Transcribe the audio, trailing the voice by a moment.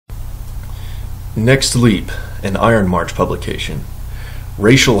Next Leap, an Iron March publication.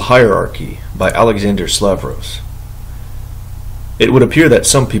 Racial Hierarchy by Alexander Slavros. It would appear that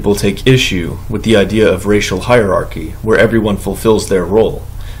some people take issue with the idea of racial hierarchy, where everyone fulfills their role,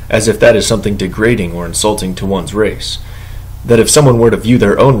 as if that is something degrading or insulting to one's race. That if someone were to view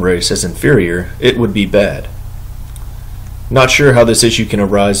their own race as inferior, it would be bad. Not sure how this issue can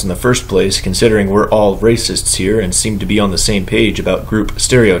arise in the first place, considering we're all racists here and seem to be on the same page about group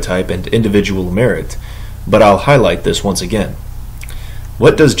stereotype and individual merit, but I'll highlight this once again.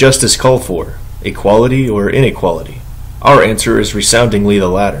 What does justice call for? Equality or inequality? Our answer is resoundingly the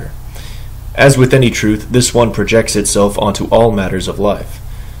latter. As with any truth, this one projects itself onto all matters of life.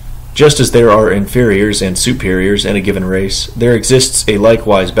 Just as there are inferiors and superiors in a given race, there exists a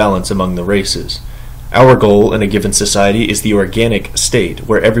likewise balance among the races. Our goal in a given society is the organic state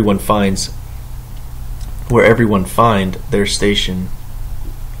where everyone finds their station,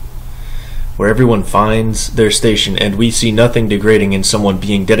 and we see nothing degrading in someone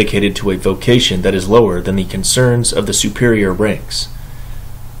being dedicated to a vocation that is lower than the concerns of the superior ranks.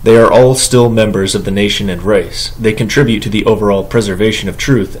 They are all still members of the nation and race. They contribute to the overall preservation of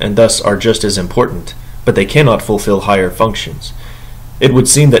truth and thus are just as important, but they cannot fulfill higher functions. It would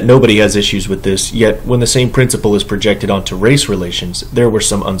seem that nobody has issues with this, yet when the same principle is projected onto race relations, there were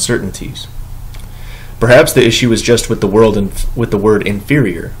some uncertainties. Perhaps the issue is just with the word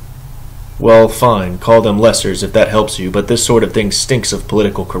inferior. Well, fine, call them lessers if that helps you, but this sort of thing stinks of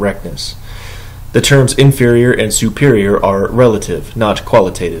political correctness. The terms inferior and superior are relative, not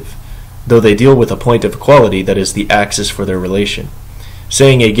qualitative, though they deal with a point of equality that is the axis for their relation.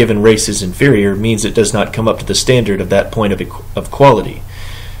 Saying a given race is inferior means it does not come up to the standard of that point of quality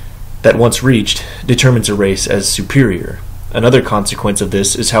that, once reached, determines a race as superior. Another consequence of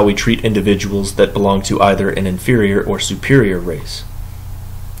this is how we treat individuals that belong to either an inferior or superior race.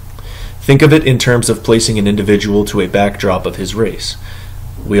 Think of it in terms of placing an individual to a backdrop of his race.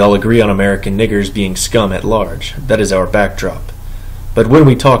 We all agree on American niggers being scum at large. That is our backdrop. But when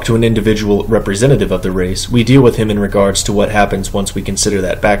we talk to an individual representative of the race, we deal with him in regards to what happens once we consider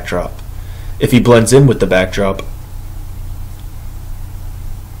that backdrop. If he blends in with the backdrop,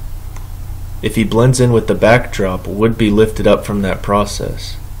 would be lifted up from that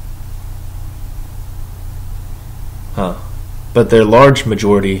process. But their large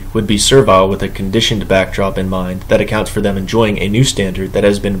majority would be servile with a conditioned backdrop in mind that accounts for them enjoying a new standard that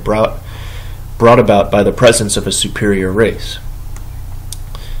has been brought about by the presence of a superior race.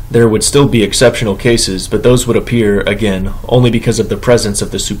 There would still be exceptional cases, but those would appear, again, only because of the presence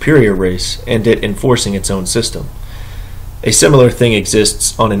of the superior race and it enforcing its own system. A similar thing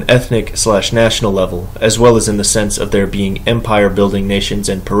exists on an ethnic/national level, as well as in the sense of there being empire-building nations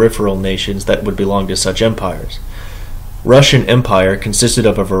and peripheral nations that would belong to such empires. Russian Empire consisted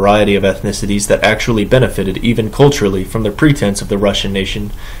of a variety of ethnicities that actually benefited even culturally from the pretense of the Russian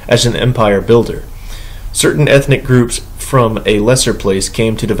nation as an empire builder. Certain ethnic groups from a lesser place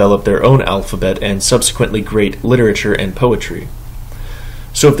came to develop their own alphabet and subsequently great literature and poetry.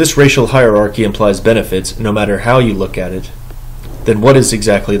 So if this racial hierarchy implies benefits, no matter how you look at it, then what is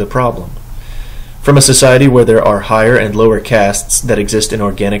exactly the problem? From a society where there are higher and lower castes that exist in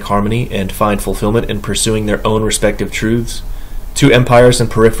organic harmony and find fulfillment in pursuing their own respective truths, to empires and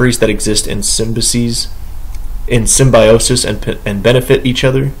peripheries that exist in symbiosis and benefit each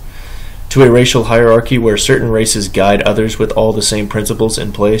other, to a racial hierarchy where certain races guide others with all the same principles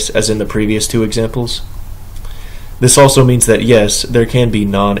in place as in the previous two examples. This also means that yes, there can be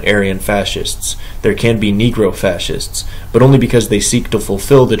non-Aryan fascists, there can be Negro fascists, but only because they seek to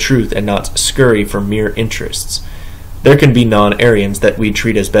fulfill the truth and not scurry for mere interests. There can be non-Aryans that we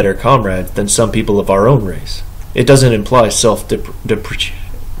treat as better comrades than some people of our own race. It doesn't imply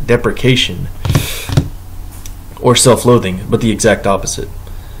self-deprecation or self-loathing, but the exact opposite.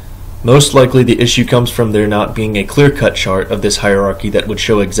 Most likely the issue comes from there not being a clear-cut chart of this hierarchy that would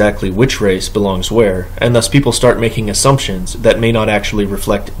show exactly which race belongs where, and thus people start making assumptions that may not actually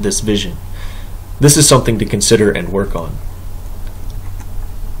reflect this vision. This is something to consider and work on.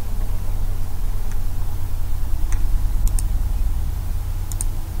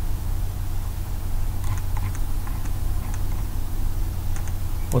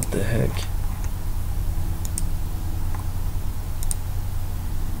 What the heck?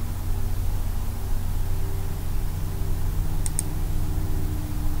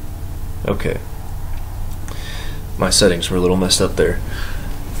 Okay. My settings were a little messed up there.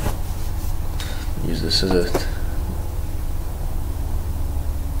 Use this as a...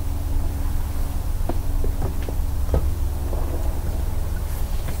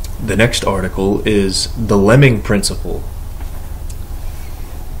 The next article is The Lemming Principle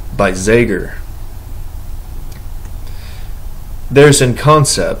by Zager. There's an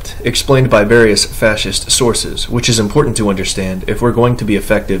concept explained by various fascist sources, which is important to understand if we're going to be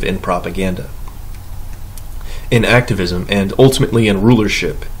effective in propaganda, in activism, and ultimately in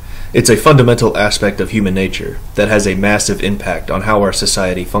rulership. It's a fundamental aspect of human nature that has a massive impact on how our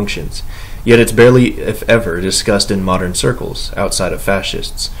society functions, yet it's barely, if ever, discussed in modern circles outside of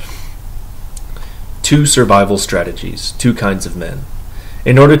fascists. 2 survival strategies, 2 kinds of men.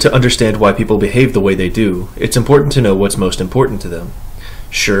 In order to understand why people behave the way they do, it's important to know what's most important to them.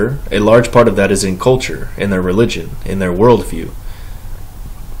 Sure, a large part of that is in culture, in their religion, in their worldview.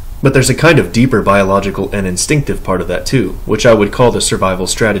 But there's a kind of deeper biological and instinctive part of that too, which I would call the survival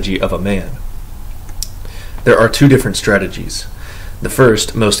strategy of a man. There are 2 different strategies. The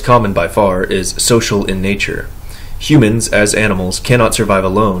first, most common by far, is social in nature. Humans, as animals, cannot survive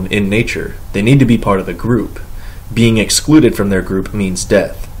alone in nature. They need to be part of a group. Being excluded from their group means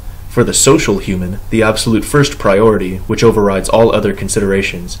death. For the social human, the absolute first priority, which overrides all other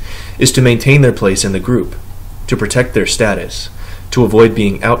considerations, is to maintain their place in the group, to protect their status, to avoid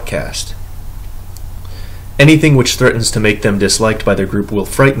being outcast. Anything which threatens to make them disliked by their group will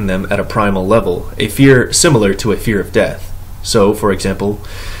frighten them at a primal level, a fear similar to a fear of death. So, for example,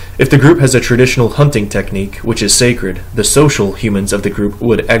 if the group has a traditional hunting technique which is sacred, the social humans of the group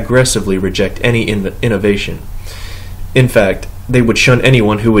would aggressively reject any innovation. In fact, they would shun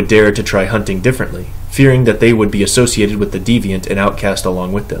anyone who would dare to try hunting differently, fearing that they would be associated with the deviant and outcast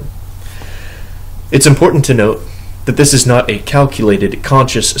along with them. It's important to note that this is not a calculated,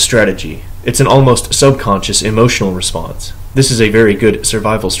 conscious strategy. It's an almost subconscious emotional response. This is a very good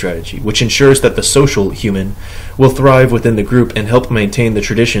survival strategy, which ensures that the social human will thrive within the group and help maintain the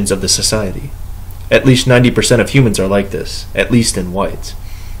traditions of the society. At least 90% of humans are like this, at least in whites.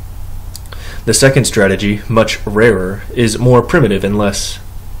 The second strategy, much rarer, is more primitive and less...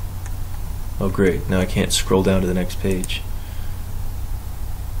 Oh great, now I can't scroll down to the next page.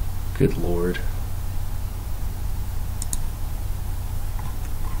 Good lord.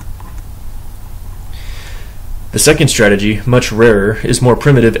 The second strategy, much rarer, is more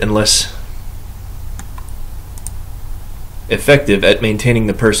primitive and less effective at maintaining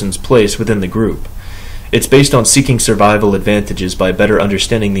the person's place within the group. It's based on seeking survival advantages by better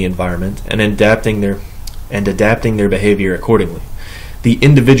understanding the environment and adapting their behavior accordingly. The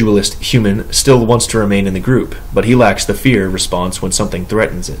individualist human still wants to remain in the group, but he lacks the fear response when something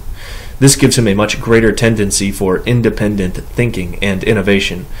threatens it. This gives him a much greater tendency for independent thinking and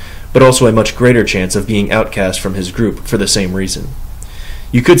innovation, but also a much greater chance of being outcast from his group for the same reason.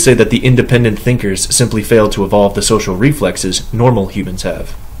 You could say that the independent thinkers simply failed to evolve the social reflexes normal humans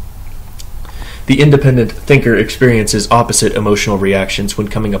have. The independent thinker experiences opposite emotional reactions when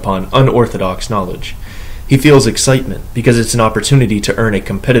coming upon unorthodox knowledge. He feels excitement because it's an opportunity to earn a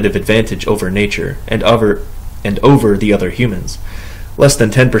competitive advantage over nature and over the other humans. Less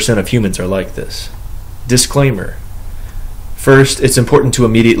than 10% of humans are like this. Disclaimer. First, it's important to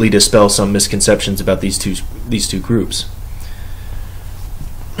immediately dispel some misconceptions about these two groups.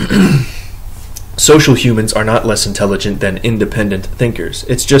 Social humans are not less intelligent than independent thinkers.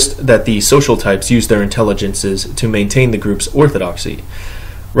 It's just that the social types use their intelligences to maintain the group's orthodoxy,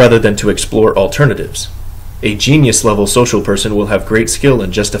 rather than to explore alternatives. A genius-level social person will have great skill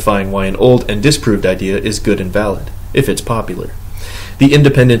in justifying why an old and disproved idea is good and valid, if it's popular. The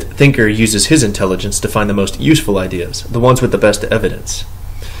independent thinker uses his intelligence to find the most useful ideas, the ones with the best evidence.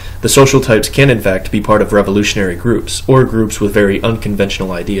 The social types can in fact be part of revolutionary groups, or groups with very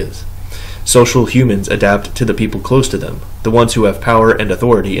unconventional ideas. Social humans adapt to the people close to them, the ones who have power and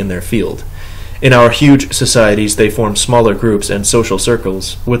authority in their field. In our huge societies, they form smaller groups and social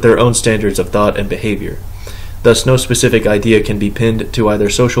circles with their own standards of thought and behavior. Thus, no specific idea can be pinned to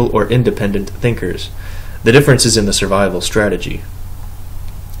either social or independent thinkers. The difference is in the survival strategy.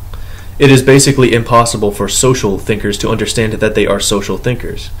 It is basically impossible for social thinkers to understand that they are social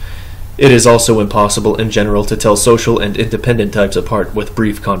thinkers. It is also impossible in general to tell social and independent types apart with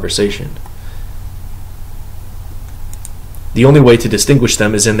brief conversation. The only way to distinguish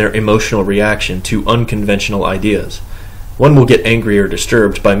them is in their emotional reaction to unconventional ideas. One will get angry or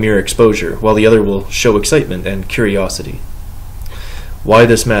disturbed by mere exposure, while the other will show excitement and curiosity. Why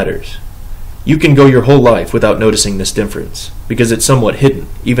this matters? You can go your whole life without noticing this difference, because it's somewhat hidden,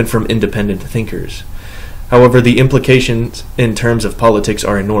 even from independent thinkers. However, the implications in terms of politics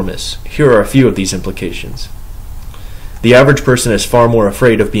are enormous. Here are a few of these implications. The average person is far more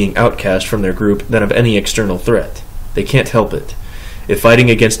afraid of being outcast from their group than of any external threat. They can't help it. If fighting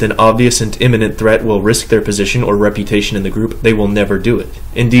against an obvious and imminent threat will risk their position or reputation in the group, they will never do it.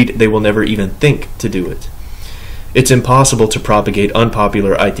 Indeed, they will never even think to do it. It's impossible to propagate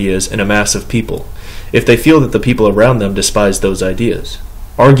unpopular ideas in a mass of people. if they feel that the people around them despise those ideas.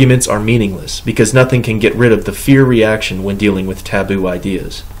 Arguments are meaningless because nothing can get rid of the fear reaction when dealing with taboo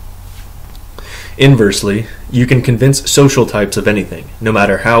ideas. Inversely, you can convince social types of anything, no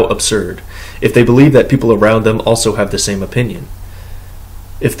matter how absurd, if they believe that people around them also have the same opinion.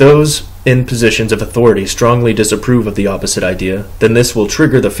 If those in positions of authority strongly disapprove of the opposite idea, then this will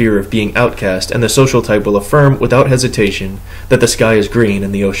trigger the fear of being outcast, and the social type will affirm without hesitation that the sky is green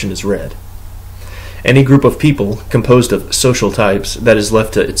and the ocean is red. Any group of people, composed of social types, that is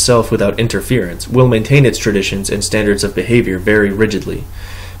left to itself without interference, will maintain its traditions and standards of behavior very rigidly,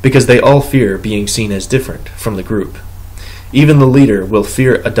 because they all fear being seen as different from the group. Even the leader will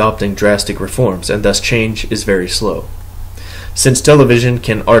fear adopting drastic reforms, and thus change is very slow. Since television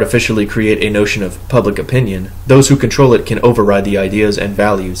can artificially create a notion of public opinion, those who control it can override the ideas and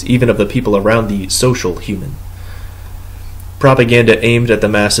values even of the people around the social human. Propaganda aimed at the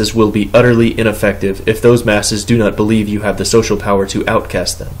masses will be utterly ineffective if those masses do not believe you have the social power to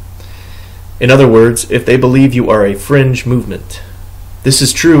outcast them. In other words, if they believe you are a fringe movement. This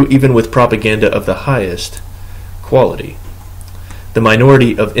is true even with propaganda of the highest quality. The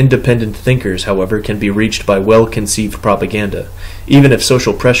minority of independent thinkers, however, can be reached by well-conceived propaganda, even if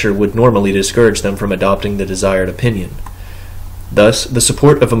social pressure would normally discourage them from adopting the desired opinion. Thus, the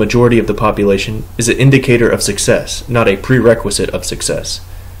support of a majority of the population is an indicator of success, not a prerequisite of success.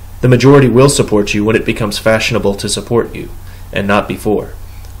 The majority will support you when it becomes fashionable to support you, and not before.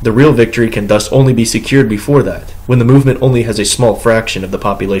 The real victory can thus only be secured before that, when the movement only has a small fraction of the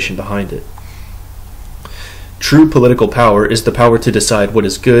population behind it. True political power is the power to decide what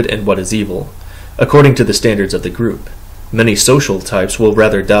is good and what is evil, according to the standards of the group. Many social types will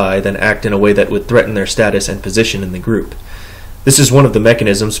rather die than act in a way that would threaten their status and position in the group. This is one of the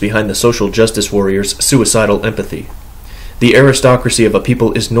mechanisms behind the social justice warriors' suicidal empathy. The aristocracy of a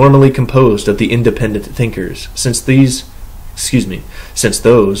people is normally composed of the independent thinkers, since those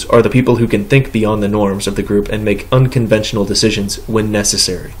are the people who can think beyond the norms of the group and make unconventional decisions when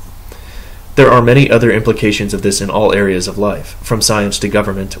necessary. There are many other implications of this in all areas of life, from science to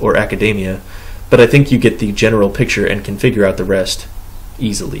government or academia, but I think you get the general picture and can figure out the rest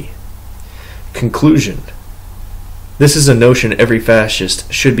easily. Conclusion. This is a notion every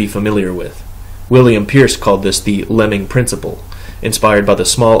fascist should be familiar with. William Pierce called this the lemming principle, inspired by the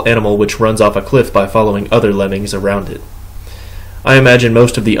small animal which runs off a cliff by following other lemmings around it. I imagine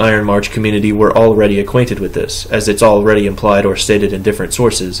most of the Iron March community were already acquainted with this, as it's already implied or stated in different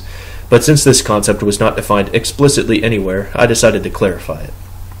sources, but since this concept was not defined explicitly anywhere, I decided to clarify it.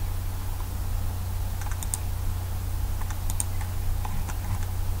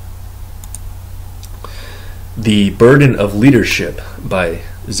 The Burden of Leadership by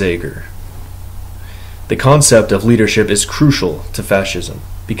Zager. The concept of leadership is crucial to fascism,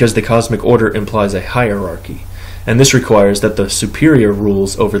 because the cosmic order implies a hierarchy, and this requires that the superior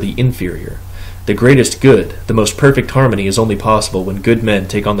rules over the inferior. The greatest good, the most perfect harmony is only possible when good men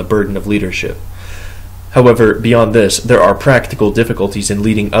take on the burden of leadership. However, beyond this, there are practical difficulties in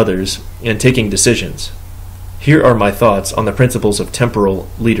leading others and taking decisions. Here are my thoughts on the principles of temporal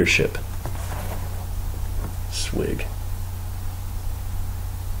leadership. Swig.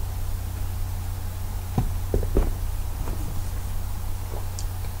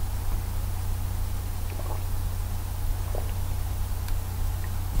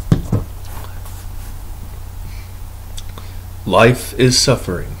 Life is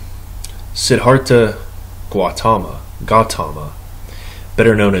suffering. Siddhartha Gautama,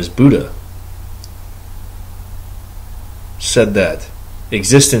 better known as Buddha, said that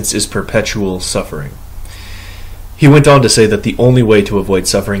existence is perpetual suffering. He went on to say that the only way to avoid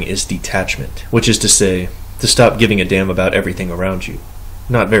suffering is detachment, which is to say, to stop giving a damn about everything around you.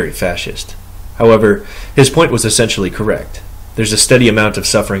 Not very fascist. However, his point was essentially correct. There's a steady amount of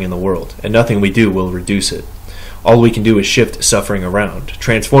suffering in the world, and nothing we do will reduce it. All we can do is shift suffering around,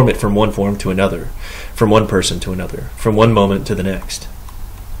 transform it from one form to another, from one person to another, from one moment to the next.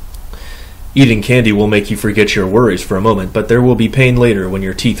 Eating candy will make you forget your worries for a moment, but there will be pain later when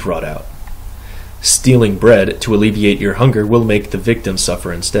your teeth rot out. Stealing bread to alleviate your hunger will make the victim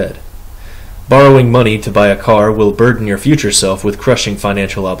suffer instead. Borrowing money to buy a car will burden your future self with crushing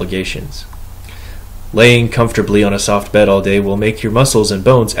financial obligations. Laying comfortably on a soft bed all day will make your muscles and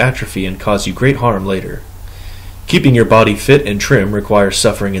bones atrophy and cause you great harm later. Keeping your body fit and trim requires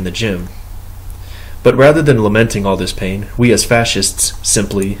suffering in the gym. But rather than lamenting all this pain, we as fascists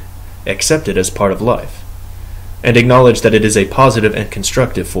simply accept it as part of life, and acknowledge that it is a positive and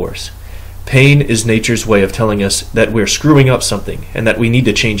constructive force. Pain is nature's way of telling us that we're screwing up something and that we need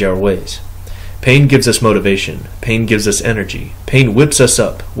to change our ways. Pain gives us motivation. Pain gives us energy. Pain whips us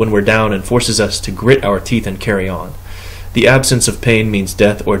up when we're down and forces us to grit our teeth and carry on. The absence of pain means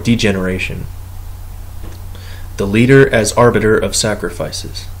death or degeneration. The leader as arbiter of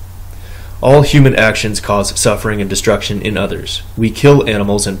sacrifices. All human actions cause suffering and destruction in others. We kill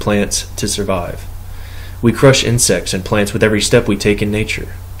animals and plants to survive. We crush insects and plants with every step we take in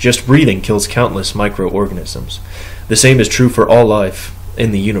nature. Just breathing kills countless microorganisms. The same is true for all life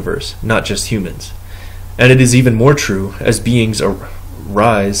in the universe, not just humans. And it is even more true as beings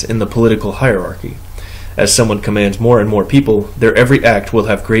rise in the political hierarchy. As someone commands more and more people, their every act will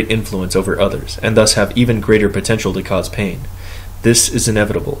have great influence over others, and thus have even greater potential to cause pain. This is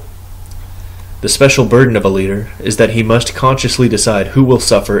inevitable. The special burden of a leader is that he must consciously decide who will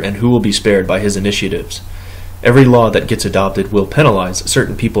suffer and who will be spared by his initiatives. Every law that gets adopted will penalize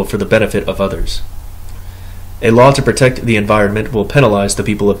certain people for the benefit of others. A law to protect the environment will penalize the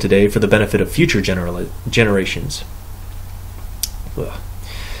people of today for the benefit of future generations.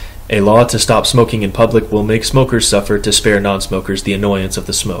 A law to stop smoking in public will make smokers suffer to spare non-smokers the annoyance of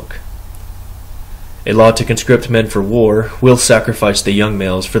the smoke. A law to conscript men for war will sacrifice the young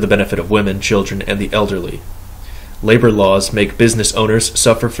males for the benefit of women, children, and the elderly. Labor laws make business owners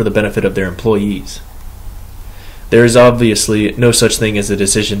suffer for the benefit of their employees. There is obviously no such thing as a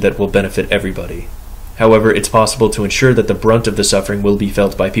decision that will benefit everybody. However, it's possible to ensure that the brunt of the suffering will be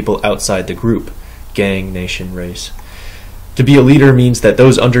felt by people outside the group, gang, nation, race. To be a leader means that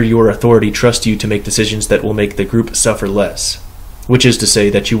those under your authority trust you to make decisions that will make the group suffer less, which is to say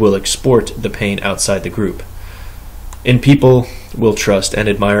that you will export the pain outside the group. And people will trust and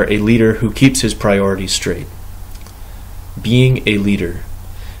admire a leader who keeps his priorities straight. Being a leader.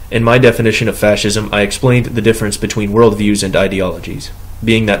 In my definition of fascism, I explained the difference between worldviews and ideologies,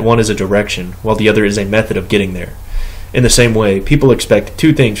 being that one is a direction, while the other is a method of getting there. In the same way, people expect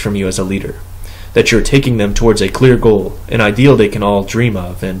two things from you as a leader: that you're taking them towards a clear goal, an ideal they can all dream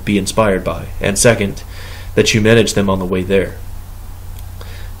of and be inspired by, and second, that you manage them on the way there.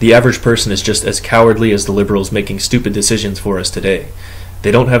 The average person is just as cowardly as the liberals making stupid decisions for us today. They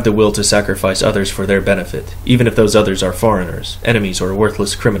don't have the will to sacrifice others for their benefit, even if those others are foreigners, enemies, or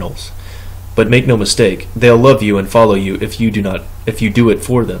worthless criminals. But make no mistake, they'll love you and follow you if you do it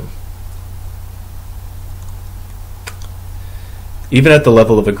for them. Even at the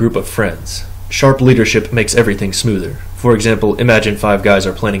level of a group of friends, sharp leadership makes everything smoother. For example, imagine 5 guys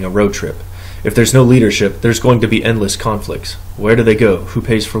are planning a road trip. If there's no leadership, there's going to be endless conflicts. Where do they go? Who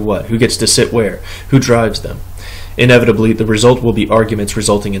pays for what? Who gets to sit where? Who drives them? Inevitably, the result will be arguments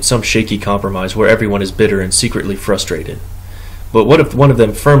resulting in some shaky compromise where everyone is bitter and secretly frustrated. But what if one of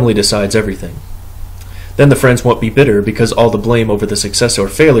them firmly decides everything? Then the friends won't be bitter because all the blame over the success or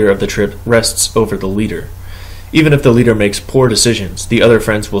failure of the trip rests over the leader. Even if the leader makes poor decisions, the other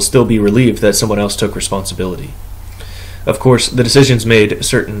friends will still be relieved that someone else took responsibility. Of course, the decisions made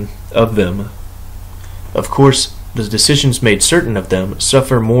certain of them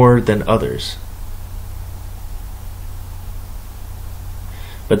suffer more than others.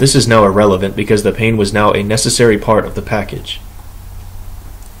 But this is now irrelevant because the pain was now a necessary part of the package.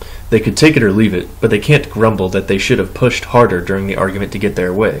 They could take it or leave it, but they can't grumble that they should have pushed harder during the argument to get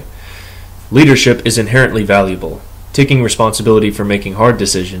their way. Leadership is inherently valuable. Taking responsibility for making hard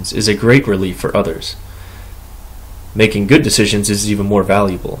decisions is a great relief for others. Making good decisions is even more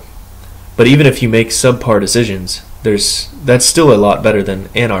valuable. But even if you make subpar decisions, that's still a lot better than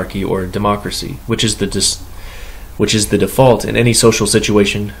anarchy or democracy, which is the default in any social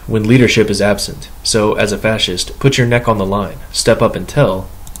situation when leadership is absent. So, as a fascist, put your neck on the line, step up and tell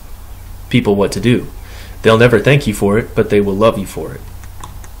people what to do. They'll never thank you for it, but they will love you for it.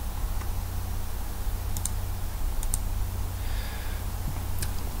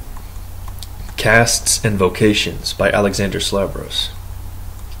 Castes and Vocations by Alexander Slavros.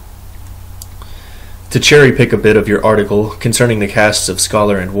 To cherry-pick a bit of your article concerning the castes of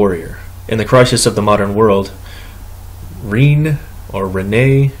scholar and warrior, in the crisis of the modern world, René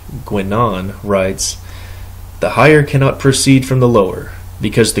Guénon writes, "The higher cannot proceed from the lower,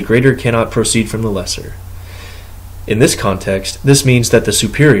 because the greater cannot proceed from the lesser." In this context, this means that the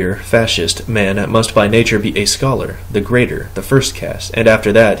superior, fascist, man must by nature be a scholar, the greater, the first caste, and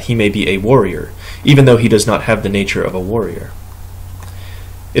after that he may be a warrior, even though he does not have the nature of a warrior.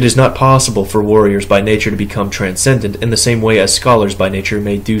 It is not possible for warriors by nature to become transcendent in the same way as scholars by nature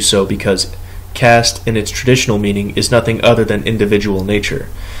may do so, because caste, in its traditional meaning, is nothing other than individual nature,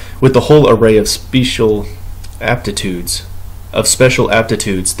 with the whole array of special aptitudes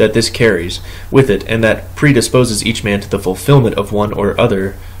that this carries with it, and that predisposes each man to the fulfillment of one or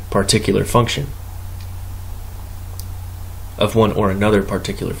another particular function.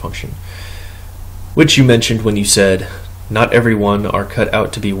 which you mentioned when you said, "Not everyone are cut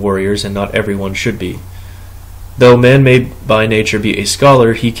out to be warriors, and not everyone should be." Though man may by nature be a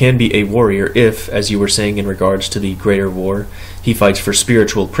scholar, he can be a warrior if, as you were saying in regards to the greater war, he fights for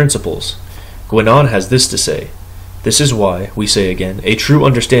spiritual principles. Guinan has this to say: "This is why, we say again, a true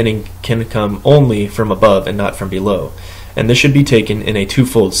understanding can come only from above and not from below, and this should be taken in a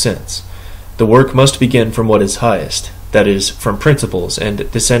twofold sense. The work must begin from what is highest, that is, from principles, and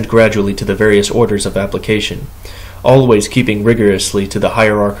descend gradually to the various orders of application, always keeping rigorously to the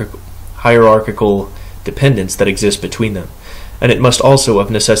hierarchical dependence that exists between them. And it must also of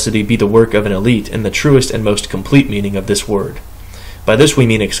necessity be the work of an elite in the truest and most complete meaning of this word. By this we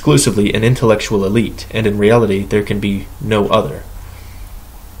mean exclusively an intellectual elite, and in reality there can be no other."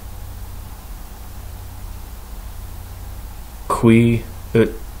 Qui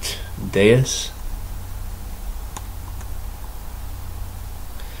ut Deus?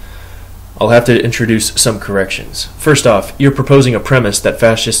 I'll have to introduce some corrections. First off, you're proposing a premise that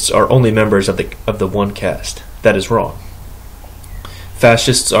fascists are only members of the one caste. That is wrong.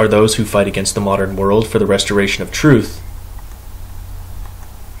 Fascists are those who fight against the modern world for the restoration of truth.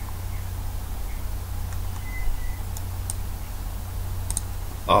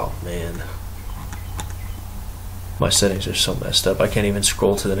 Oh man. My settings are so messed up, I can't even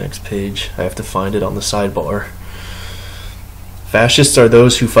scroll to the next page. I have to find it on the sidebar. Fascists are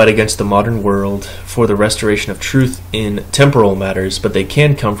those who fight against the modern world for the restoration of truth in temporal matters, but they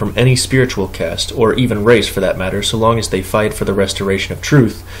can come from any spiritual caste, or even race for that matter, so long as they fight for the restoration of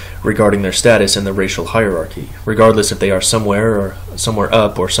truth regarding their status in the racial hierarchy, regardless if they are somewhere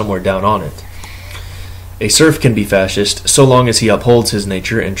up or somewhere down on it. A serf can be fascist so long as he upholds his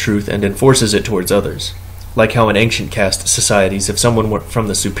nature and truth and enforces it towards others. Like how in ancient caste societies, if someone from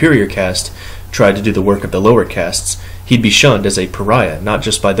the superior caste tried to do the work of the lower castes, he'd be shunned as a pariah, not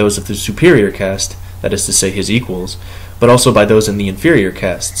just by those of the superior caste, that is to say his equals, but also by those in the inferior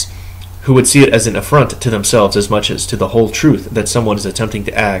castes, who would see it as an affront to themselves as much as to the whole truth that someone is attempting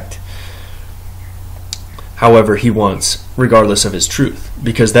to act however he wants, regardless of his truth,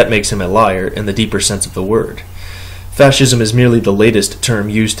 because that makes him a liar in the deeper sense of the word. Fascism is merely the latest term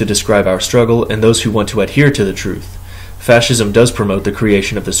used to describe our struggle and those who want to adhere to the truth. Fascism does promote the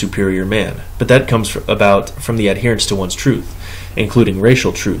creation of the superior man, but that comes about from the adherence to one's truth, including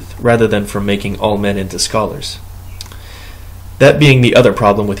racial truth, rather than from making all men into scholars. That being the other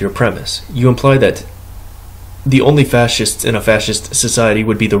problem with your premise, you imply that the only fascists in a fascist society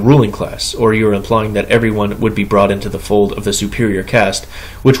would be the ruling class, or you're implying that everyone would be brought into the fold of the superior caste,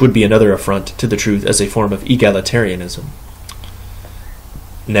 which would be another affront to the truth as a form of egalitarianism.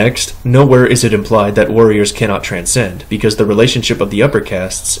 Next, nowhere is it implied that warriors cannot transcend, because the relationship of the upper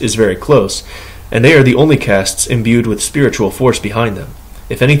castes is very close, and they are the only castes imbued with spiritual force behind them.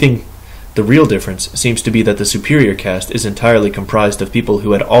 If anything, the real difference seems to be that the superior caste is entirely comprised of people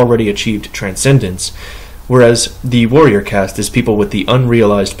who had already achieved transcendence, whereas the warrior caste is people with the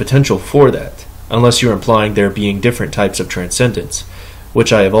unrealized potential for that, unless you're implying there being different types of transcendence,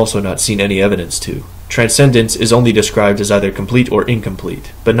 which I have also not seen any evidence to. Transcendence is only described as either complete or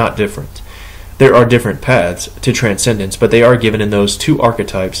incomplete, but not different. There are different paths to transcendence, but they are given in those two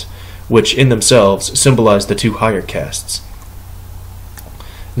archetypes, which in themselves symbolize the two higher castes.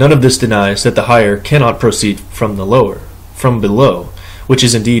 None of this denies that the higher cannot proceed from below, which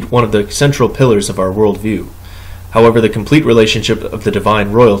is indeed one of the central pillars of our worldview. However, the complete relationship of the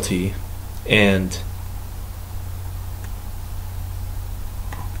divine royalty and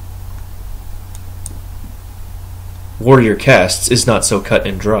warrior castes is not so cut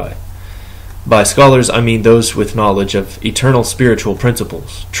and dry. By scholars, I mean those with knowledge of eternal spiritual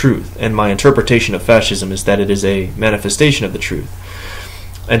principles, truth, and my interpretation of fascism is that it is a manifestation of the truth.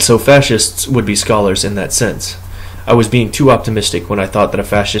 And so fascists would be scholars in that sense. I was being too optimistic when I thought that a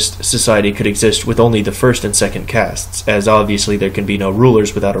fascist society could exist with only the first and second castes, as obviously there can be no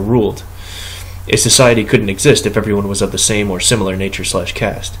rulers without a ruled. A society couldn't exist if everyone was of the same or similar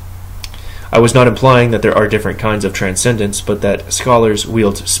nature/caste. I was not implying that there are different kinds of transcendence, but that scholars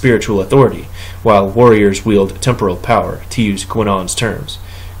wield spiritual authority, while warriors wield temporal power, to use Guinan's terms.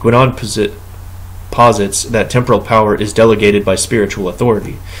 Guinan posits that temporal power is delegated by spiritual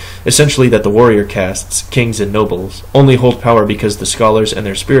authority, essentially that the warrior castes, kings and nobles, only hold power because the scholars and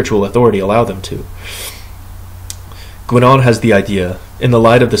their spiritual authority allow them to. Guinan has the idea, in the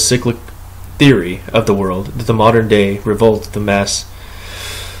light of the cyclic theory of the world, that the modern day revolt of the mass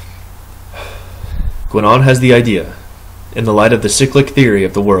Guinan has the idea, in the light of the cyclic theory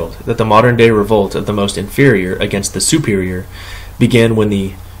of the world, that the modern-day revolt of the most inferior against the superior began when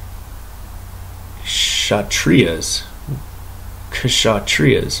the Kshatriyas,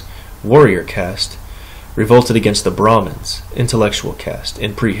 warrior caste, revolted against the Brahmins, intellectual caste,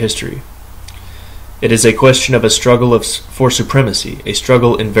 in prehistory. It is a question of a struggle for supremacy, a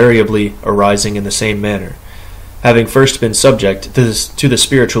struggle invariably arising in the same manner. Having first been subject to the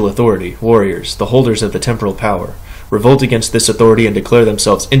spiritual authority, warriors, the holders of the temporal power, revolt against this authority and declare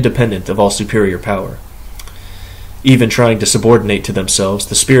themselves independent of all superior power, even trying to subordinate to themselves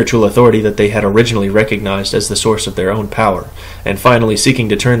the spiritual authority that they had originally recognized as the source of their own power, and finally seeking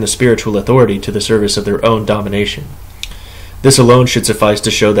to turn the spiritual authority to the service of their own domination. This alone should suffice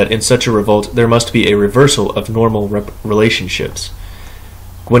to show that in such a revolt there must be a reversal of normal relationships.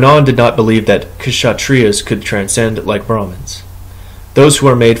 Gwinan did not believe that Kshatriyas could transcend like Brahmins. Those who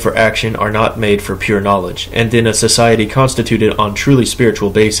are made for action are not made for pure knowledge, and in a society constituted on truly spiritual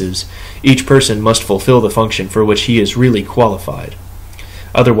bases, each person must fulfill the function for which he is really qualified.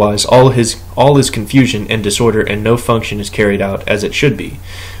 Otherwise, all is confusion and disorder, and no function is carried out as it should be,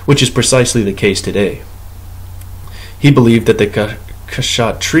 which is precisely the case today. He believed that the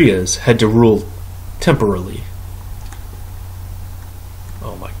Kshatriyas had to rule temporally.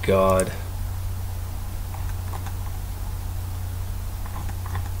 Oh my God.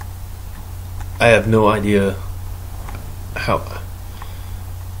 I have no idea how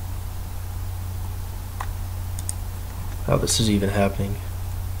this is even happening.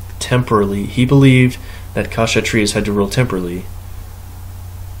 Temporally. He believed that Kshatriyas had to rule temporally,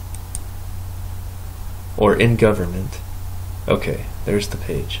 or in government. Okay, there's the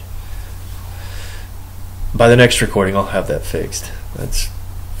page. By the next recording, I'll have that fixed. That's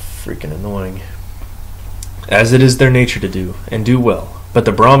freaking annoying. As it is their nature to do, and do well, but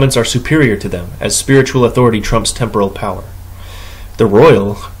the Brahmins are superior to them, as spiritual authority trumps temporal power. The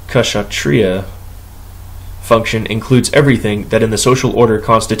royal Kshatriya function includes everything that in the social order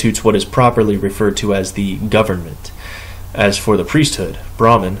constitutes what is properly referred to as the government. As for the priesthood,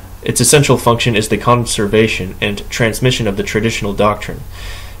 Brahmin, its essential function is the conservation and transmission of the traditional doctrine,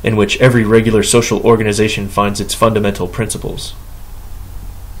 in which every regular social organization finds its fundamental principles.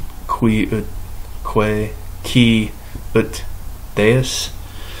 Qui ut que, qui ut deus.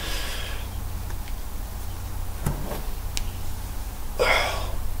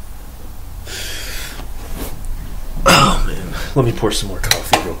 Oh man, let me pour some more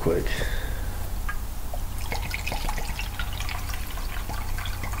coffee real quick.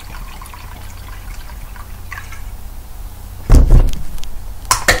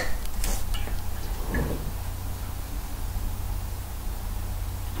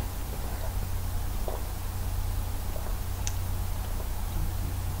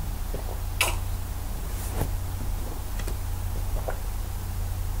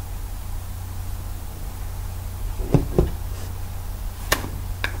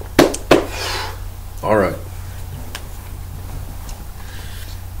 All right.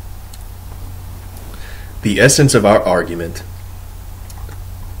 The essence of our argument.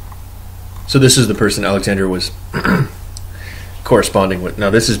 So this is the person Alexander was corresponding with.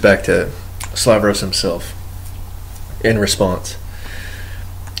 Now this is back to Slavros himself in response.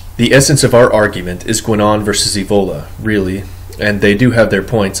 The essence of our argument is Gwinan versus Evola, really, and they do have their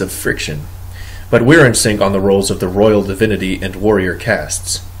points of friction. But we're in sync on the roles of the royal divinity and warrior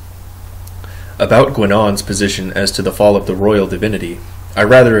castes. About Gwinan's position as to the fall of the royal divinity, I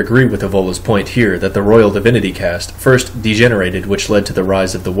rather agree with Evola's point here that the royal divinity caste first degenerated, which led to the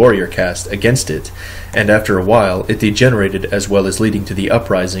rise of the warrior caste against it, and after a while it degenerated as well as leading to the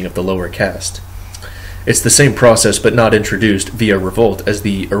uprising of the lower caste. It's the same process but not introduced via revolt as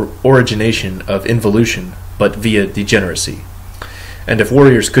the origination of involution, but via degeneracy. And if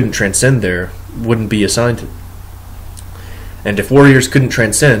warriors couldn't transcend there wouldn't be assigned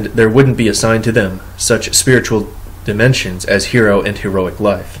to them such spiritual dimensions as hero and heroic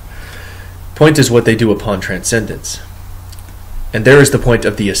life. Point is what they do upon transcendence. And there is the point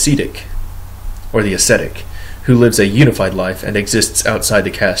of the ascetic, or the ascetic, who lives a unified life and exists outside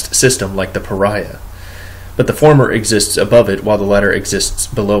the caste system like the pariah. But the former exists above it while the latter exists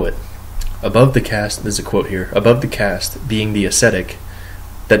below it. Above the caste, there's a quote here, above the caste, being the ascetic,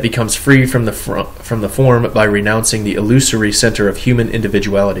 that becomes free from the form by renouncing the illusory center of human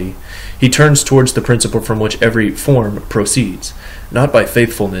individuality, he turns towards the principle from which every form proceeds, not by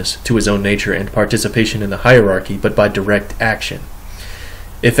faithfulness to his own nature and participation in the hierarchy, but by direct action.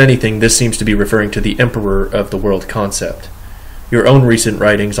 If anything, this seems to be referring to the emperor of the world concept. Your own recent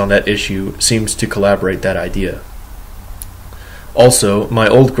writings on that issue seems to corroborate that idea. Also, my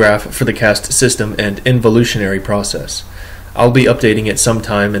old graph for the caste system and involutionary process. I'll be updating it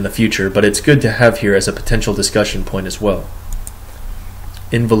sometime in the future, but it's good to have here as a potential discussion point as well.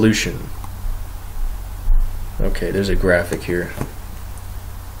 Involution. Okay, there's a graphic here.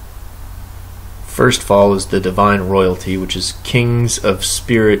 first fall is the divine royalty, which is kings of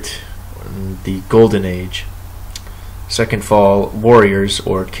spirit, the golden age. Second fall, warriors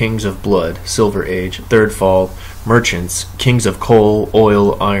or kings of blood, silver age. Third fall, merchants, kings of coal,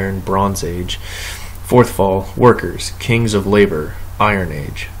 oil, iron, bronze age. Fourth fall, workers, kings of labor, iron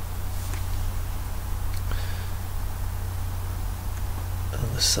age.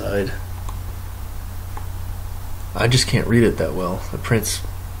 On the side, I just can't read it that well. The print's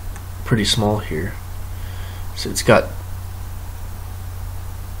pretty small here. So it's got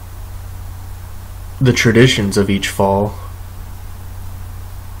the traditions of each fall,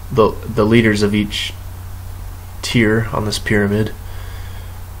 the leaders of each tier on this pyramid,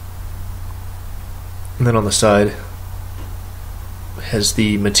 and then on the side has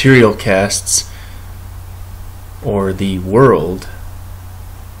the material castes, or the world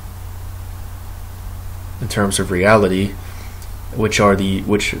in terms of reality, which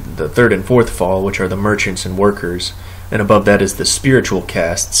the third and fourth fall, which are the merchants and workers, and above that is the spiritual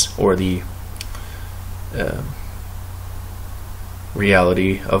castes, or the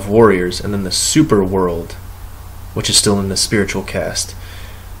reality of warriors, and then the super world, which is still in the spiritual caste,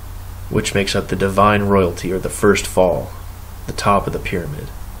 which makes up the divine royalty, or the first fall, the top of the pyramid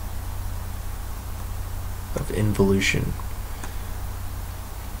of involution.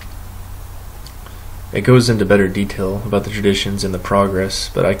 It goes into better detail about the traditions and the progress,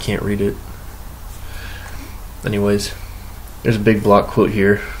 but I can't read it. Anyways, there's a big block quote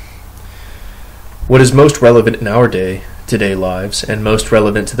here. What is most relevant in our today lives, and most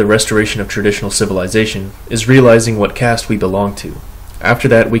relevant to the restoration of traditional civilization, is realizing what caste we belong to. After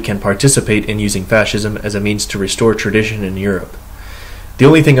that, we can participate in using fascism as a means to restore tradition in Europe. The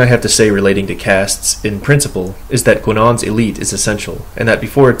only thing I have to say relating to castes, in principle, is that Guanan's elite is essential, and that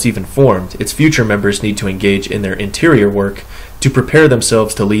before it's even formed, its future members need to engage in their interior work to prepare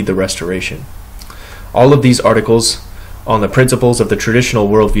themselves to lead the restoration. All of these articles on the principles of the traditional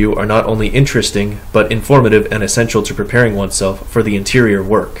worldview are not only interesting, but informative and essential to preparing oneself for the interior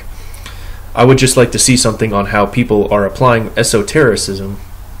work. I would just like to see something on how people are applying esotericism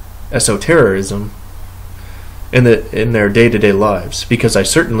in their day-to-day lives, because I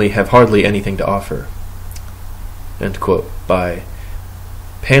certainly have hardly anything to offer." End quote. By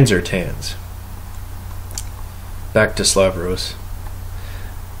Panzertanz. Back to Slavros.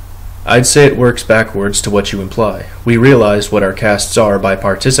 "I'd say it works backwards to what you imply. We realize what our castes are by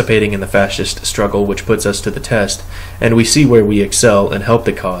participating in the fascist struggle which puts us to the test, and we see where we excel and help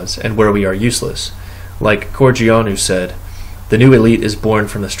the cause, and where we are useless. Like Corgianu said, the new elite is born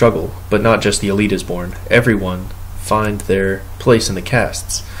from the struggle, but not just the elite is born. Everyone find their place in the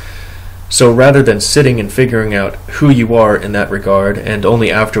castes. So rather than sitting and figuring out who you are in that regard, and only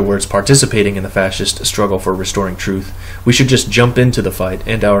afterwards participating in the fascist struggle for restoring truth, we should just jump into the fight,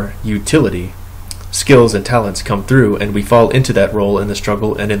 and our utility, skills and talents come through, and we fall into that role in the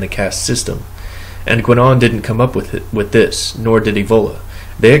struggle and in the caste system. And Guanan didn't come up with this, nor did Evola.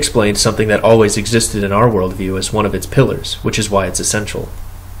 They explained something that always existed in our worldview as one of its pillars, which is why it's essential.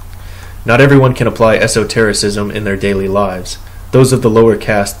 Not everyone can apply esotericism in their daily lives. Those of the lower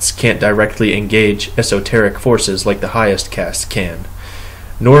castes can't directly engage esoteric forces like the highest caste can,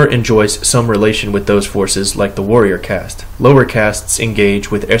 nor enjoys some relation with those forces like the warrior caste. Lower castes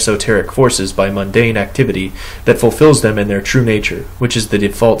engage with esoteric forces by mundane activity that fulfills them in their true nature, which is the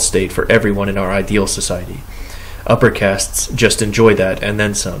default state for everyone in our ideal society. Upper castes just enjoy that and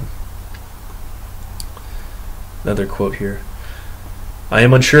then some." Another quote here. "I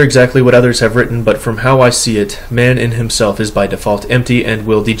am unsure exactly what others have written, but from how I see it, man in himself is by default empty and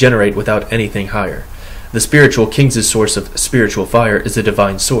will degenerate without anything higher. The spiritual king's source of spiritual fire is a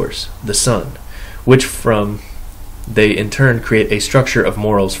divine source, the sun, which from they in turn create a structure of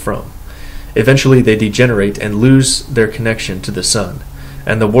morals from. Eventually they degenerate and lose their connection to the sun,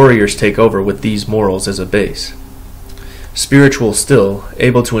 and the warriors take over with these morals as a base. Spiritual still,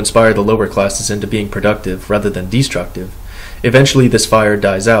 able to inspire the lower classes into being productive rather than destructive. Eventually this fire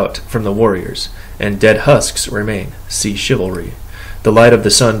dies out from the warriors, and dead husks remain. See chivalry. The light of the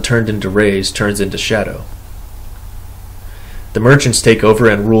sun turned into rays turns into shadow. The merchants take over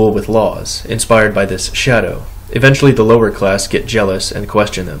and rule with laws, inspired by this shadow. Eventually the lower class get jealous and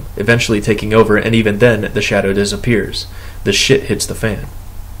question them, eventually taking over, and even then the shadow disappears. The shit hits the fan.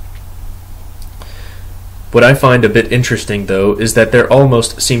 What I find a bit interesting, though, is that there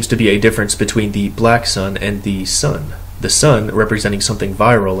almost seems to be a difference between the black sun and the sun. The sun representing something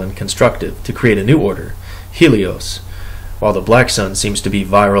viral and constructive to create a new order, Helios, while the black sun seems to be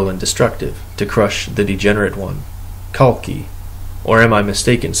viral and destructive to crush the degenerate one, Kalki. Or am I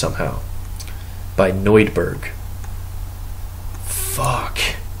mistaken somehow? By Neudberg. Fuck.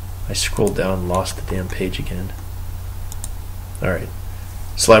 I scrolled down and lost the damn page again. Alright.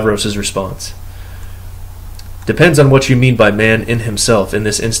 Slavros' response. Depends on what you mean by man in himself in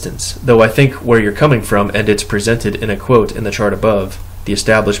this instance, though I think where you're coming from, and it's presented in a quote in the chart above, the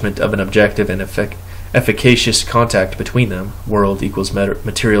establishment of an objective and efficacious contact between them, world equals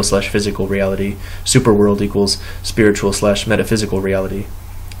material/physical reality, superworld equals spiritual/metaphysical reality,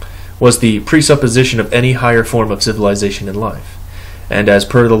 was the presupposition of any higher form of civilization in life. And as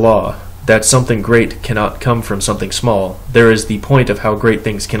per the law, that something great cannot come from something small, there is the point of how great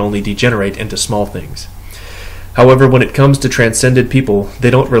things can only degenerate into small things. However, when it comes to transcended people, they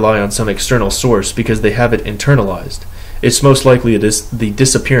don't rely on some external source because they have it internalized. It's most likely it is the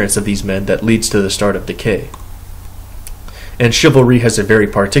disappearance of these men that leads to the start of decay. And chivalry has a very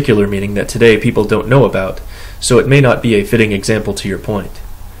particular meaning that today people don't know about, so it may not be a fitting example to your point.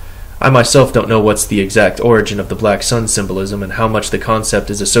 I myself don't know what's the exact origin of the black sun symbolism and how much the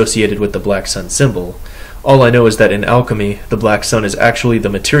concept is associated with the black sun symbol. All I know is that in alchemy, the black sun is actually the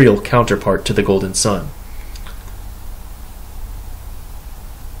material counterpart to the golden sun.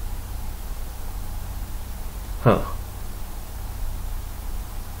 Huh.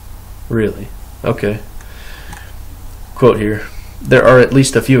 Really? Okay. Quote here. There are at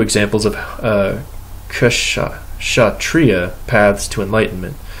least a few examples of kshatriya paths to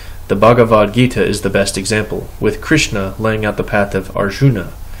enlightenment. The Bhagavad Gita is the best example, with Krishna laying out the path of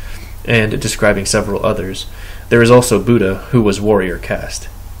Arjuna, and describing several others. There is also Buddha, who was warrior caste.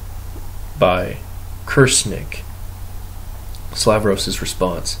 By Kersnik. Slavros'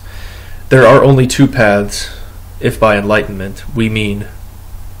 response. There are only two paths, if by enlightenment we mean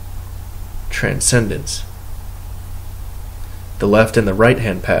transcendence. The left and the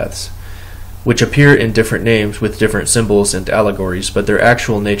right-hand paths, which appear in different names with different symbols and allegories, but their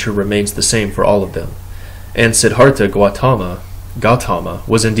actual nature remains the same for all of them. And Siddhartha Gautama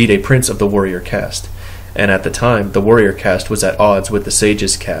was indeed a prince of the warrior caste, and at the time the warrior caste was at odds with the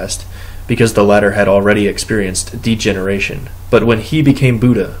sage's caste, because the latter had already experienced degeneration. But when he became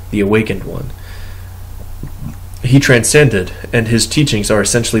Buddha, the awakened one, he transcended, and his teachings are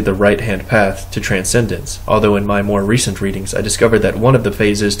essentially the right-hand path to transcendence, although in my more recent readings I discovered that one of the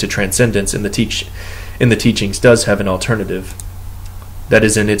phases to transcendence in the teachings does have an alternative, that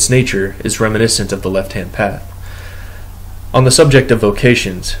is in its nature is reminiscent of the left-hand path. On the subject of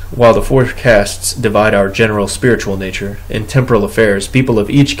vocations, while the four castes divide our general spiritual nature, in temporal affairs people of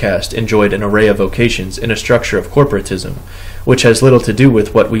each caste enjoyed an array of vocations in a structure of corporatism, which has little to do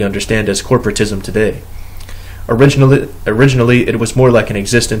with what we understand as corporatism today. Originally, it was more like an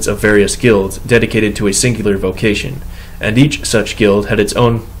existence of various guilds dedicated to a singular vocation, and each such guild had its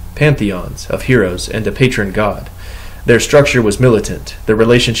own pantheons of heroes and a patron god. Their structure was militant, their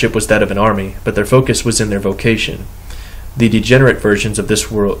relationship was that of an army, but their focus was in their vocation. The degenerate versions of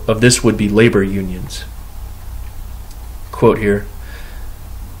this would be labor unions. Quote here.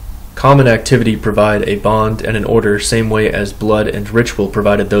 Common activity provide a bond and an order same way as blood and ritual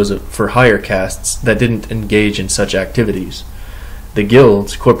provided those for higher castes that didn't engage in such activities. The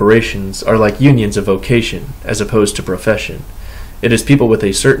guilds, corporations, are like unions of vocation, as opposed to profession. It is people with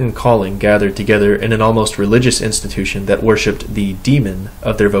a certain calling gathered together in an almost religious institution that worshipped the demon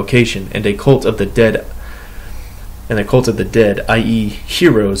of their vocation and a cult of the dead, i.e.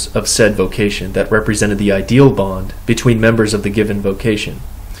 heroes of said vocation that represented the ideal bond between members of the given vocation.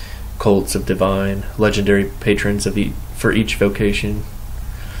 Cults of divine, legendary patrons for each vocation.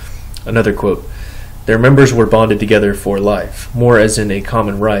 Another quote. Their members were bonded together for life, more as in a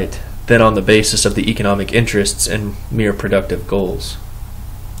common right than on the basis of the economic interests and mere productive goals.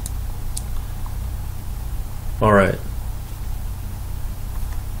 Alright.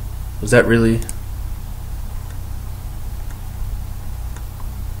 Was that really...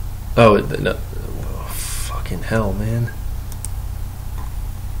 Oh, no. Oh, fucking hell, man.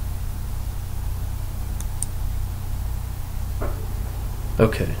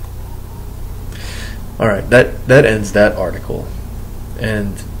 Okay. Alright, that ends that article.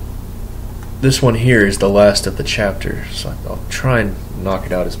 And this one here is the last of the chapter, so I'll try and knock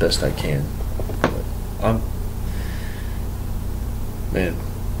it out as best I can. But man,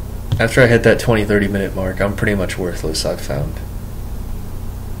 after I hit that 20-30 minute mark, I'm pretty much worthless, I've found.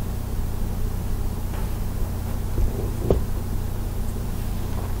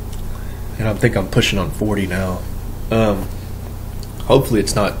 And I think I'm pushing on 40 now. Hopefully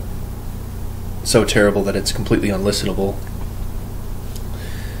it's not so terrible that it's completely unlistenable.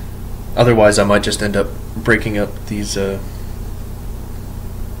 Otherwise I might just end up breaking up these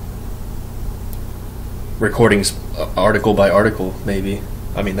recordings article by article, maybe.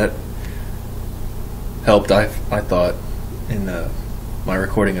 I mean, that helped, I thought, in my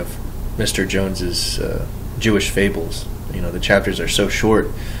recording of Mr. Jones's Jewish fables. You know, the chapters are so short,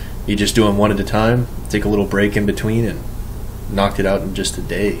 you just do them one at a time, take a little break in between, and knocked it out in just a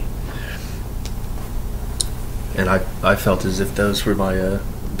day. And I felt as if those were my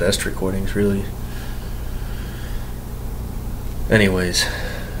best recordings, really. Anyways,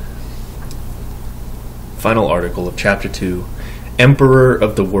 final article of Chapter 2, Emperor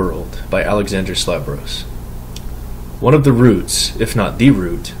of the World, by Alexander Slavros. One of the roots, if not the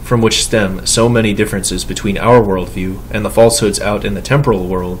root, from which stem so many differences between our worldview and the falsehoods out in the temporal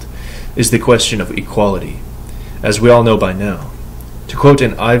world, is the question of equality, as we all know by now. To quote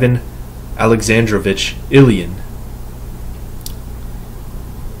an Ivan Alexandrovich Ilyin,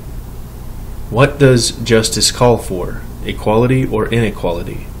 what does justice call for, equality or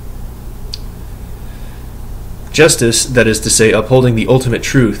inequality? Justice, that is to say, upholding the ultimate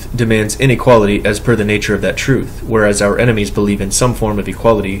truth, demands inequality as per the nature of that truth, whereas our enemies believe in some form of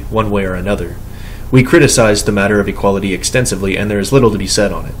equality, one way or another. We criticize the matter of equality extensively, and there is little to be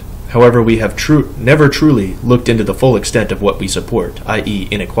said on it. However, we have never truly looked into the full extent of what we support, i.e.,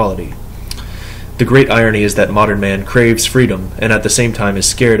 inequality. The great irony is that modern man craves freedom, and at the same time is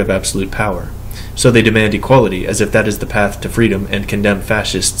scared of absolute power. So they demand equality, as if that is the path to freedom, and condemn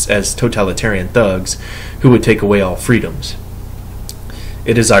fascists as totalitarian thugs who would take away all freedoms.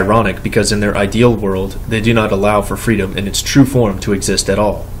 It is ironic because in their ideal world they do not allow for freedom in its true form to exist at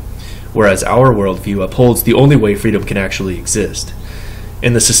all, whereas our worldview upholds the only way freedom can actually exist.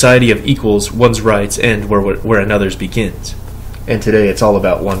 In the society of equals, one's rights end where another's begins. And today it's all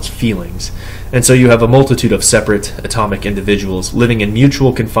about one's feelings. And so you have a multitude of separate, atomic individuals living in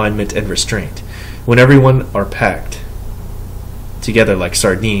mutual confinement and restraint. When everyone are packed together like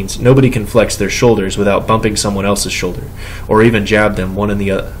sardines, nobody can flex their shoulders without bumping someone else's shoulder, or even jab them one in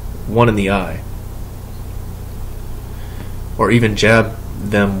the eye. Or even jab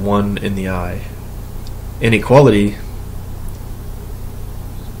them one in the eye. In equality,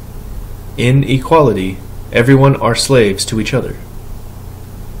 everyone are slaves to each other.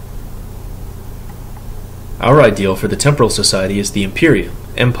 Our ideal for the temporal society is the imperium,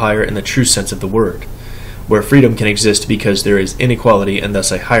 empire in the true sense of the word, where freedom can exist because there is inequality and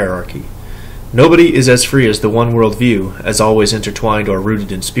thus a hierarchy. Nobody is as free as the one world view, as always intertwined or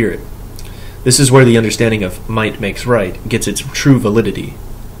rooted in spirit. This is where the understanding of might makes right gets its true validity.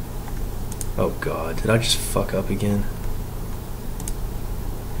 Oh god, did I just fuck up again?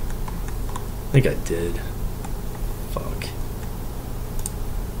 I think I did. Fuck.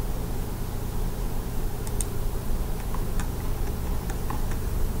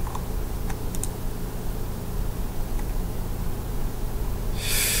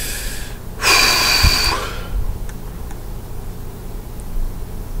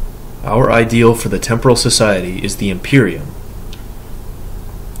 Our ideal for the temporal society is the imperium,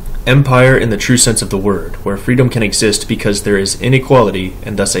 empire in the true sense of the word, where freedom can exist because there is inequality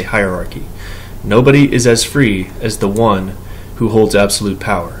and thus a hierarchy. Nobody is as free as the one who holds absolute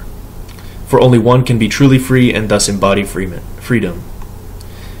power, for only one can be truly free and thus embody freedom.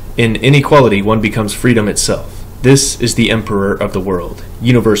 In inequality, one becomes freedom itself. This is the emperor of the world,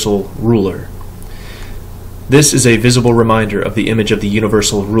 universal ruler. This is a visible reminder of the image of the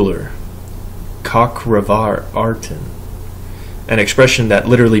universal ruler, Kakravarten, an expression that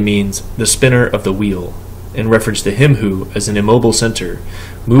literally means the spinner of the wheel, in reference to him who, as an immobile center,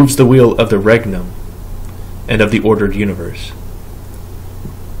 moves the wheel of the regnum and of the ordered universe.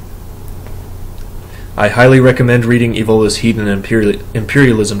 I highly recommend reading Evola's Heathen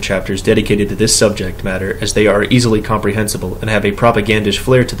Imperialism chapters dedicated to this subject matter, as they are easily comprehensible and have a propagandish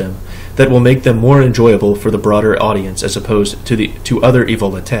flair to them that will make them more enjoyable for the broader audience as opposed to other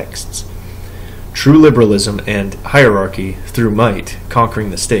Evola texts. True liberalism and hierarchy through might conquering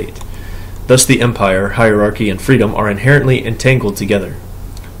the state. Thus the empire, hierarchy, and freedom are inherently entangled together,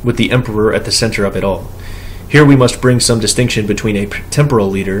 with the emperor at the center of it all. Here we must bring some distinction between a temporal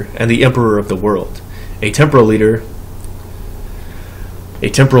leader and the emperor of the world. A temporal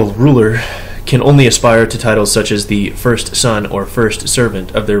ruler can only aspire to titles such as the first son or first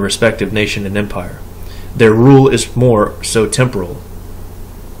servant of their respective nation and empire. Their rule is more so temporal.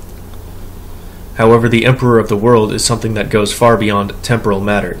 However, the emperor of the world is something that goes far beyond temporal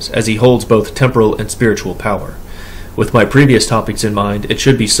matters, as he holds both temporal and spiritual power. With my previous topics in mind, it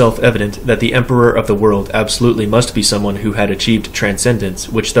should be self-evident that the emperor of the world absolutely must be someone who had achieved transcendence,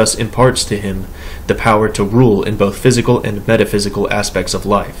 which thus imparts to him the power to rule in both physical and metaphysical aspects of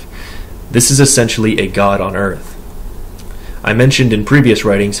life. This is essentially a god on earth. I mentioned in previous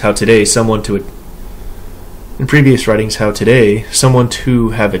writings how today someone to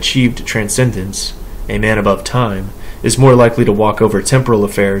have achieved transcendence, a man above time, is more likely to walk over temporal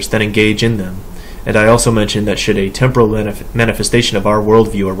affairs than engage in them. And I also mentioned that should a temporal manifestation of our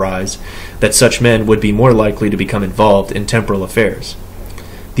worldview arise, that such men would be more likely to become involved in temporal affairs.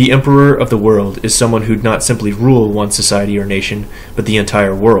 The emperor of the world is someone who'd not simply rule one society or nation, but the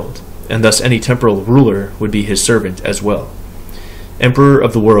entire world, and thus any temporal ruler would be his servant as well. Emperor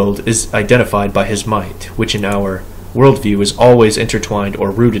of the world is identified by his might, which in our worldview is always intertwined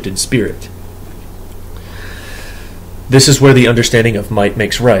or rooted in spirit. This is where the understanding of might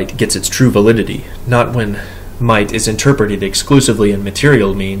makes right gets its true validity, not when might is interpreted exclusively in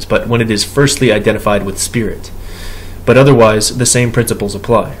material means, but when it is firstly identified with spirit. But otherwise, the same principles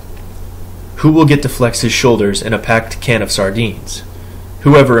apply. Who will get to flex his shoulders in a packed can of sardines?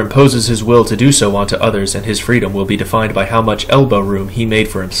 Whoever imposes his will to do so onto others and his freedom will be defined by how much elbow room he made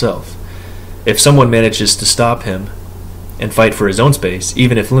for himself. If someone manages to stop him and fight for his own space,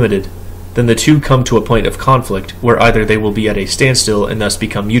 even if limited, then the two come to a point of conflict where either they will be at a standstill and thus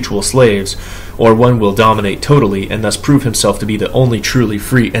become mutual slaves, or one will dominate totally and thus prove himself to be the only truly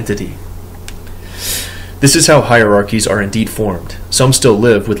free entity. This is how hierarchies are indeed formed. Some still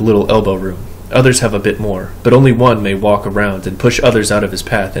live with little elbow room. Others have a bit more, but only one may walk around and push others out of his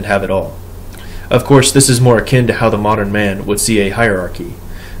path and have it all. Of course, this is more akin to how the modern man would see a hierarchy,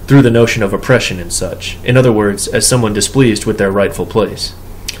 through the notion of oppression and such. In other words, as someone displeased with their rightful place.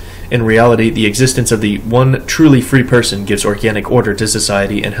 In reality, the existence of the one truly free person gives organic order to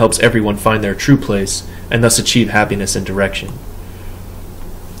society and helps everyone find their true place and thus achieve happiness and direction.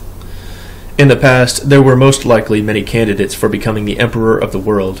 In the past, there were most likely many candidates for becoming the emperor of the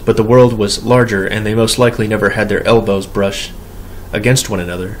world, but the world was larger and they most likely never had their elbows brushed against one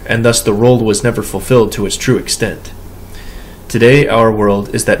another, and thus the role was never fulfilled to its true extent. Today, our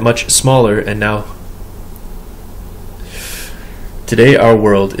world is that much smaller, and now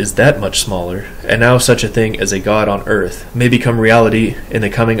such a thing as a god on earth may become reality in the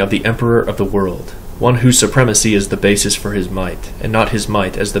coming of the emperor of the world, one whose supremacy is the basis for his might, and not his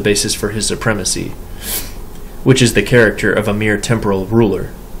might as the basis for his supremacy, which is the character of a mere temporal ruler.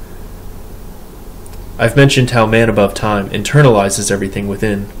 I've mentioned how man above time internalizes everything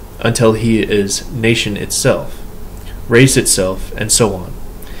within until he is nation itself, race itself, and so on.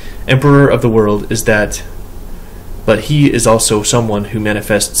 Emperor of the world is that, but he is also someone who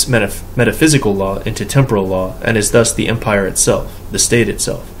manifests metaphysical law into temporal law, and is thus the empire itself, the state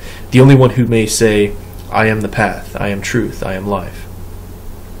itself, the only one who may say, I am the path, I am truth, I am life.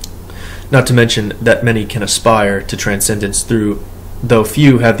 Not to mention that many can aspire to transcendence though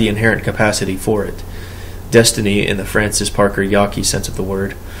few have the inherent capacity for it. Destiny in the Francis Parker Yockey sense of the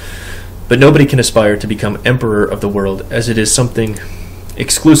word. But nobody can aspire to become emperor of the world, as it is something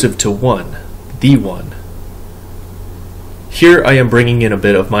exclusive to one, the one. Here I am bringing in a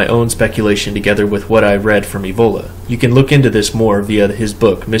bit of my own speculation together with what I read from Evola. You can look into this more via his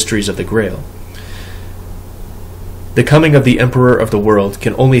book, Mysteries of the Grail. The coming of the Emperor of the world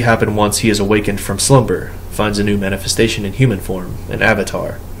can only happen once he is awakened from slumber, finds a new manifestation in human form, an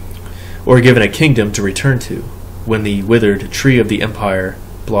avatar, or given a kingdom to return to, when the withered tree of the empire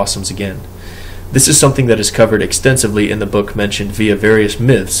blossoms again. This is something that is covered extensively in the book mentioned via various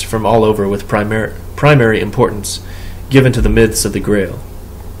myths from all over with primary importance given to the myths of the Grail.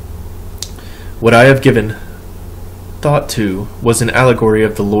 What I have given thought to was an allegory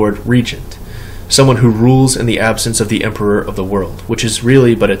of the Lord Regent, someone who rules in the absence of the Emperor of the world, which is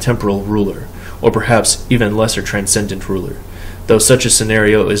really but a temporal ruler, or perhaps even lesser transcendent ruler, though such a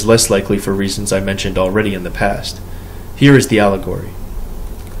scenario is less likely for reasons I mentioned already in the past. Here is the allegory.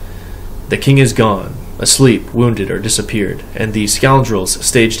 The king is gone, asleep, wounded, or disappeared, and the scoundrels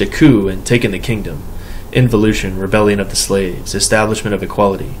staged a coup and taken the kingdom. Involution, rebellion of the slaves, establishment of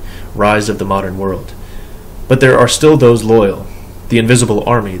equality, rise of the modern world. But there are still those loyal, the invisible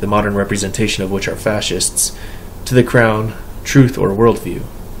army, the modern representation of which are fascists, to the crown, truth, or worldview.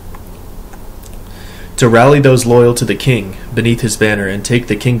 To rally those loyal to the king beneath his banner and take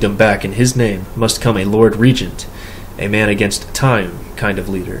the kingdom back in his name must come a Lord Regent, a man against time kind of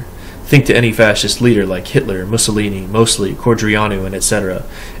leader. Think to any fascist leader like Hitler, Mussolini, Mosley, Cordriano, and etc.,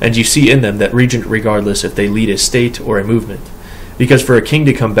 and you see in them that regent regardless if they lead a state or a movement. Because for a king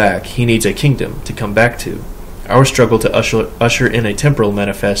to come back, he needs a kingdom to come back to. Our struggle to usher in a temporal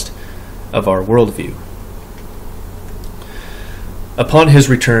manifest of our worldview. Upon his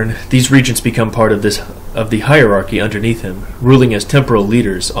return, these regents become part of the hierarchy underneath him, ruling as temporal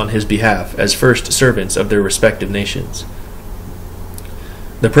leaders on his behalf as first servants of their respective nations.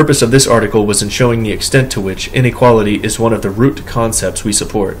 The purpose of this article was in showing the extent to which inequality is one of the root concepts we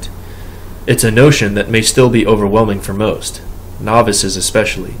support. It's a notion that may still be overwhelming for most, novices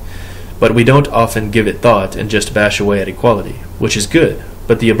especially, but we don't often give it thought and just bash away at equality, which is good,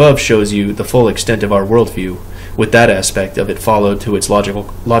 but the above shows you the full extent of our worldview, with that aspect of it followed to its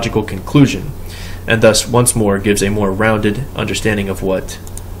logical conclusion, and thus once more gives a more rounded understanding of what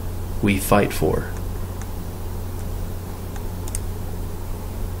we fight for.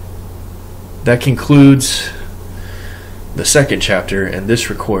 That concludes the second chapter and this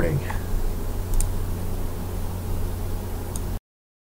recording.